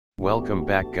Welcome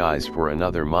back guys for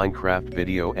another Minecraft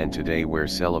video, and today we're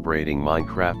celebrating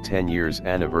Minecraft 10 years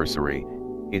anniversary.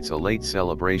 It's a late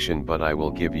celebration, but I will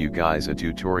give you guys a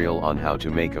tutorial on how to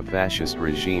make a fascist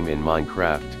regime in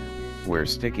Minecraft. We're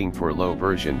sticking for low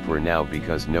version for now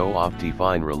because no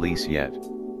Optifine release yet.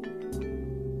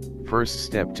 First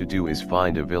step to do is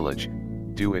find a village.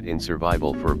 Do it in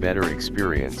survival for better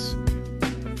experience.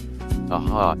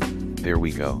 Aha, there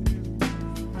we go.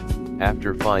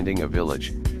 After finding a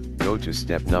village, go to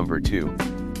step number 2,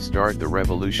 start the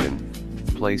revolution.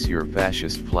 Place your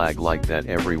fascist flag like that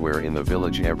everywhere in the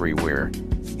village, everywhere.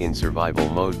 In survival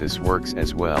mode this works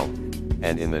as well,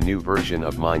 and in the new version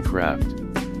of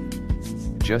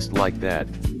Minecraft. Just like that,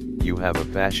 you have a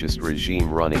fascist regime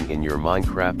running in your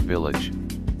Minecraft village.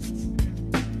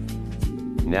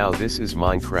 Now this is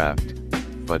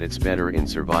Minecraft, but it's better in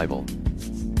survival.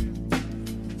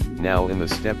 Now in the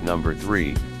step number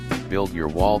 3, build your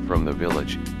wall from the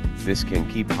village. This can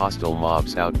keep hostile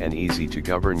mobs out and easy to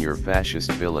govern your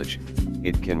fascist village.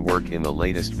 It can work in the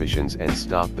latest visions and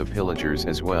stop the pillagers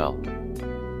as well.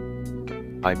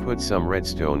 I put some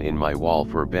redstone in my wall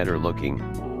for better looking.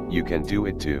 You can do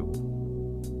it too.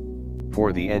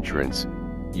 For the entrance,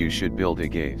 you should build a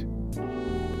gate.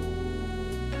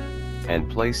 And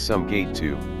place some gate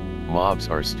too. Mobs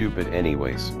are stupid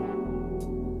anyways.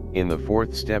 In the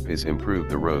 4th step is improve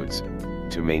the roads,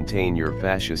 to maintain your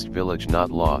fascist village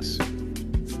not loss.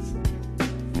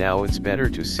 Now it's better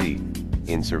to see,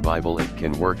 in survival it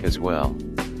can work as well.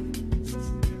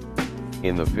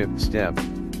 In the 5th step,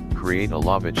 create a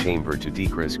lava chamber to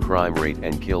decrease crime rate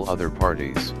and kill other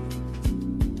parties.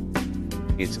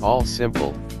 It's all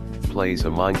simple, place a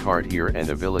minecart here and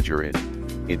a villager it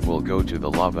will go to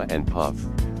the lava and puff,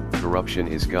 corruption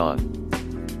is gone.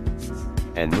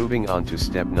 And moving on to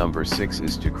step number 6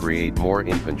 is to create more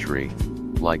infantry,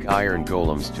 like iron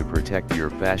golems to protect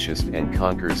your fascist and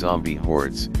conquer zombie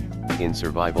hordes. In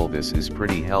survival this is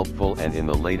pretty helpful, and in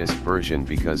the latest version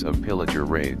because of pillager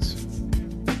raids.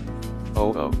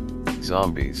 Oh,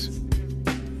 zombies.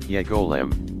 Yeah,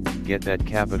 golem, get that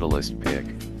capitalist pick,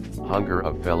 hunger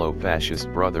of fellow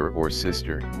fascist brother or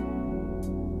sister.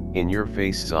 In your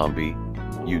face zombie,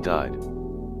 you died.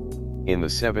 In the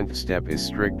 7th step is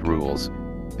strict rules.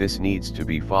 This needs to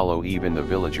be follow even the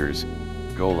villagers,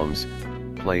 golems,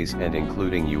 plays and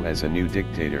including you as a new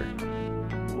dictator.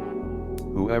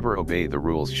 Whoever obey the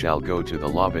rules shall go to the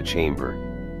lava chamber.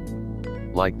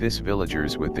 Like this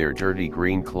villagers with their dirty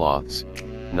green cloths,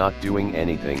 not doing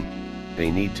anything, they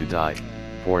need to die,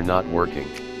 for not working.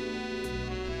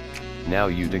 Now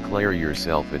you declare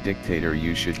yourself a dictator.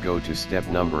 You should go to step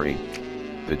number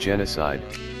 8, the genocide,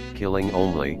 killing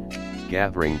only,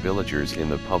 gathering villagers in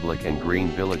the public and green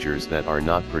villagers that are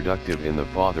not productive in the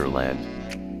fatherland.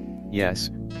 Yes,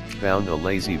 found a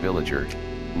lazy villager.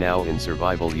 Now in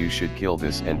survival you should kill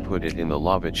this and put it in the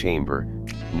lava chamber.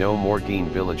 No more green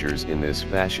villagers in this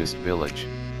fascist village.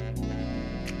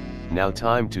 Now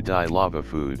time to die lava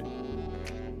food.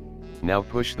 Now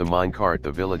push the minecart,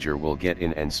 the villager will get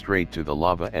in and straight to the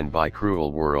lava and by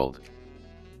cruel world.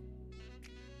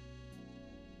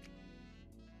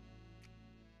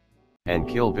 And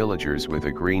kill villagers with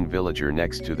a green villager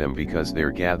next to them because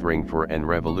they're gathering for an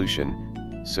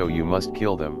revolution, so you must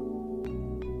kill them.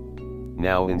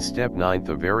 Now in step 9,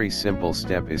 a very simple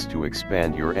step is to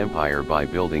expand your empire by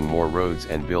building more roads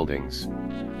and buildings.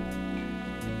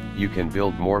 You can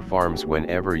build more farms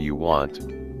whenever you want.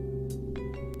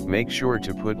 Make sure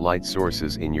to put light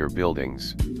sources in your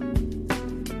buildings.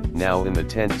 Now in the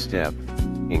 10th step,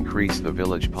 increase the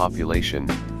village population.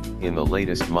 In the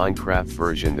latest Minecraft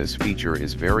version this feature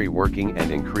is very working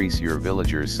and increase your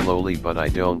villagers slowly, but I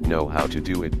don't know how to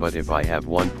do it, but if I have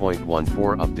 1.14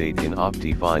 update in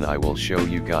Optifine I will show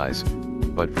you guys,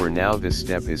 but for now this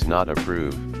step is not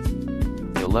approved.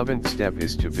 11th step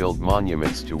is to build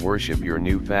monuments to worship your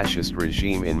new fascist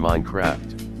regime in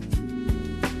Minecraft.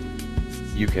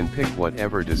 You can pick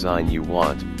whatever design you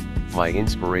want. My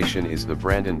inspiration is the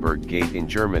Brandenburg Gate in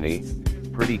Germany,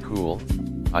 pretty cool,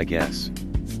 I guess.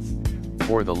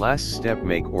 For the last step,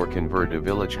 make or convert a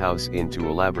village house into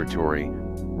a laboratory.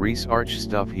 Research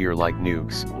stuff here like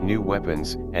nukes, new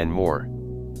weapons, and more.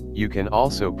 You can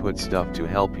also put stuff to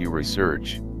help you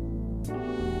research.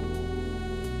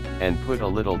 And put a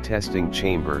little testing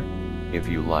chamber, if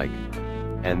you like.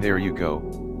 And there you go,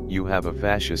 you have a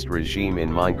fascist regime in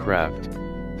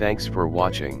Minecraft. Thanks for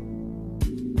watching.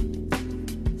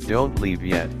 Don't leave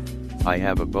yet, I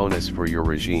have a bonus for your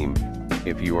regime.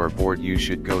 If you are bored you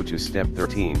should go to step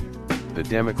 13, the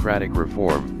democratic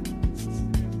reform.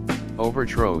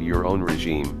 Overthrow your own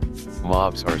regime,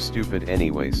 mobs are stupid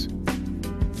anyways.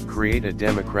 Create a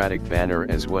democratic banner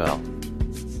as well.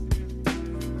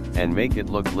 And make it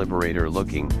look liberator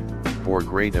looking, for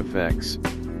great effects,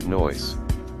 noise.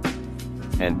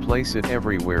 And place it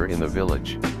everywhere in the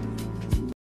village.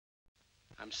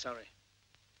 I'm sorry,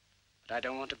 but I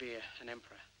don't want to be an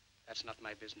emperor. That's not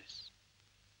my business.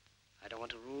 I don't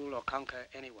want to rule or conquer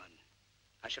anyone.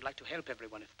 I should like to help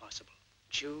everyone if possible.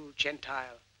 Jew,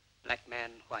 Gentile, black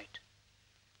man, white.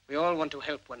 We all want to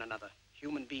help one another.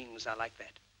 Human beings are like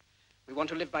that. We want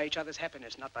to live by each other's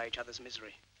happiness, not by each other's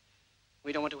misery.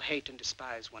 We don't want to hate and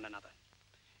despise one another.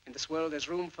 In this world, there's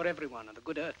room for everyone, and the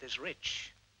good earth is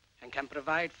rich and can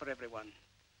provide for everyone.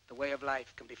 The way of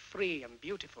life can be free and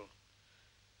beautiful,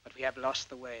 but we have lost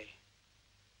the way.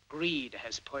 Greed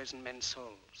has poisoned men's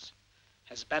souls,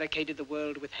 has barricaded the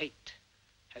world with hate,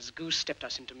 has goose-stepped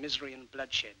us into misery and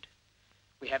bloodshed.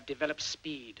 We have developed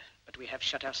speed, but we have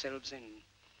shut ourselves in.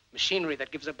 Machinery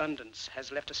that gives abundance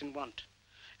has left us in want.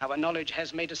 Our knowledge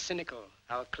has made us cynical,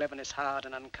 our cleverness hard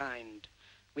and unkind.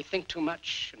 We think too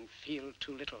much and feel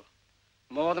too little.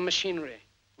 More than machinery,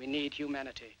 we need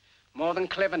humanity. More than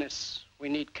cleverness, we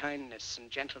need kindness and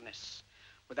gentleness.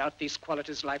 Without these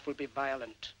qualities, life will be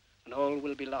violent and all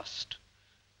will be lost.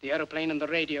 The aeroplane and the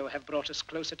radio have brought us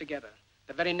closer together.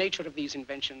 The very nature of these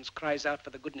inventions cries out for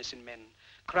the goodness in men,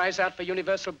 cries out for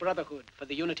universal brotherhood, for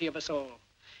the unity of us all.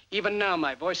 Even now,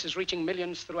 my voice is reaching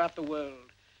millions throughout the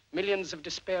world, millions of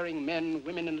despairing men,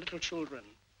 women, and little children,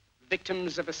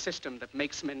 victims of a system that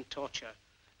makes men torture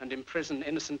and imprison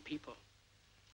innocent people.